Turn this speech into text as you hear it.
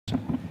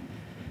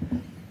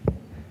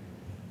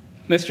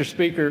Mr.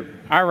 Speaker,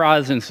 I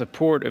rise in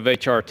support of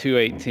H.R.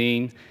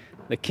 218,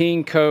 the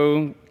King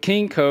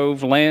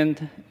Cove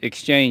Land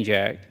Exchange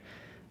Act.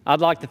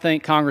 I'd like to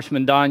thank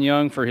Congressman Don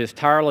Young for his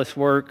tireless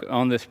work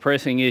on this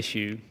pressing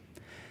issue.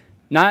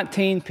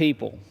 19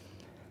 people.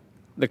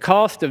 The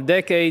cost of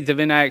decades of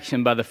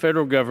inaction by the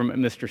federal government,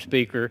 Mr.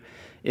 Speaker,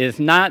 is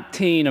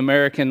 19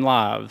 American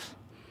lives.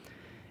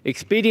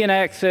 Expedient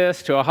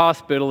access to a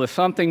hospital is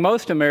something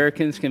most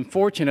Americans can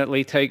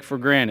fortunately take for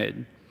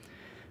granted.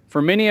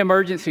 For many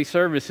emergency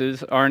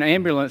services are an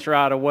ambulance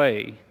ride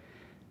away,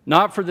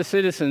 not for the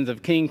citizens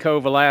of King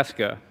Cove,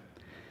 Alaska.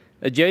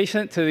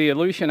 Adjacent to the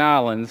Aleutian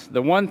Islands,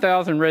 the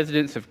 1,000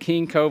 residents of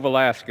King Cove,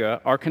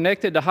 Alaska are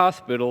connected to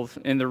hospitals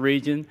in the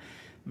region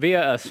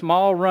via a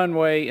small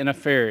runway and a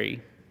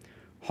ferry.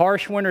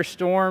 Harsh winter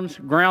storms,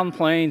 ground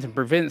planes, and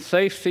prevent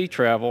safe sea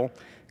travel,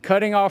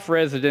 cutting off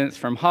residents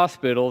from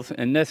hospitals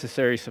and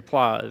necessary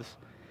supplies.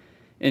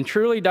 In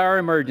truly dire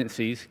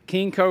emergencies,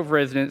 King Cove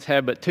residents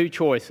have but two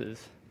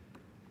choices.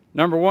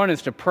 Number one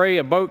is to pray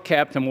a boat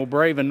captain will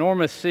brave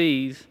enormous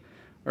seas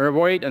or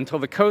wait until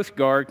the Coast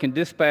Guard can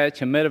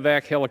dispatch a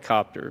medevac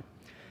helicopter.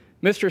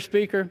 Mr.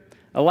 Speaker,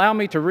 allow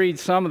me to read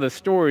some of the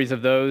stories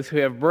of those who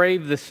have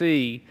braved the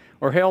sea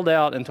or held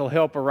out until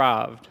help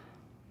arrived.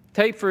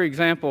 Take, for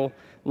example,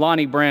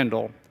 Lonnie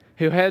Brandel,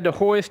 who had to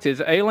hoist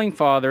his ailing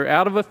father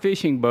out of a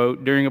fishing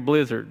boat during a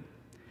blizzard.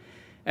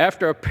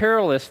 After a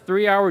perilous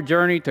 3-hour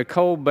journey to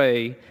Cove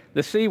Bay,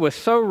 the sea was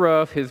so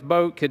rough his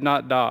boat could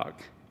not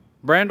dock.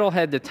 Brandel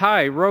had to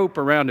tie a rope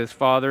around his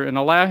father and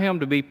allow him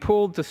to be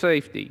pulled to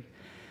safety.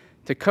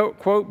 To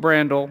quote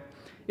Brandel,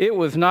 "It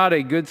was not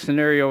a good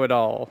scenario at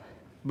all,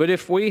 but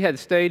if we had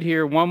stayed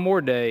here one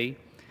more day,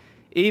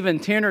 even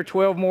 10 or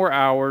 12 more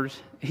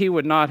hours, he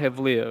would not have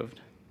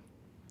lived."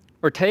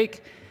 Or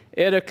take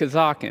Etta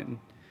Kazakin,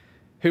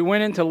 who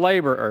went into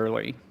labor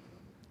early.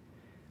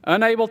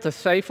 Unable to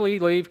safely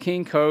leave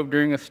King Cove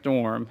during a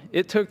storm,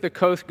 it took the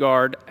Coast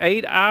Guard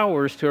 8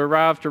 hours to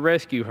arrive to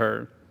rescue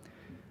her.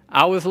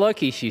 "I was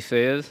lucky," she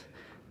says.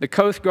 "The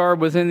Coast Guard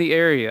was in the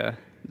area."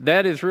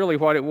 That is really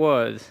what it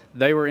was.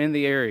 They were in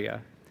the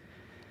area.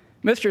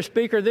 Mr.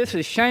 Speaker, this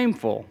is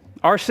shameful.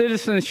 Our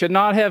citizens should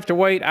not have to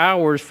wait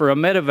hours for a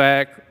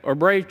medevac or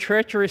brave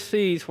treacherous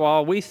seas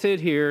while we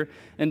sit here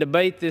and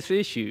debate this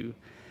issue.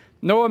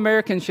 No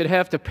American should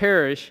have to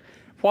perish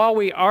while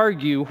we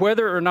argue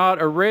whether or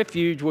not a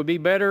refuge would be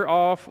better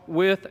off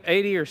with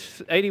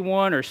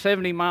 81 or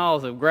 70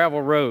 miles of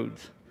gravel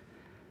roads.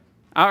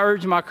 I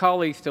urge my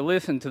colleagues to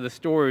listen to the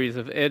stories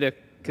of Etta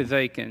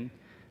Kazakin,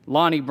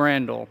 Lonnie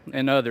Brandel,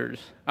 and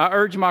others. I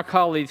urge my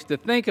colleagues to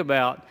think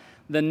about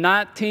the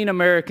 19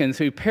 Americans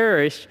who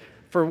perished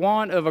for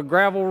want of a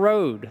gravel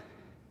road.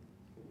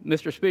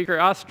 Mr. Speaker,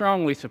 I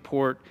strongly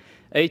support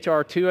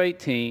H.R.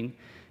 218,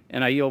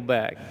 and I yield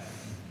back.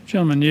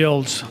 Gentleman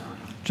yields.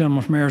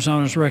 Gentleman from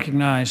Arizona is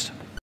recognized.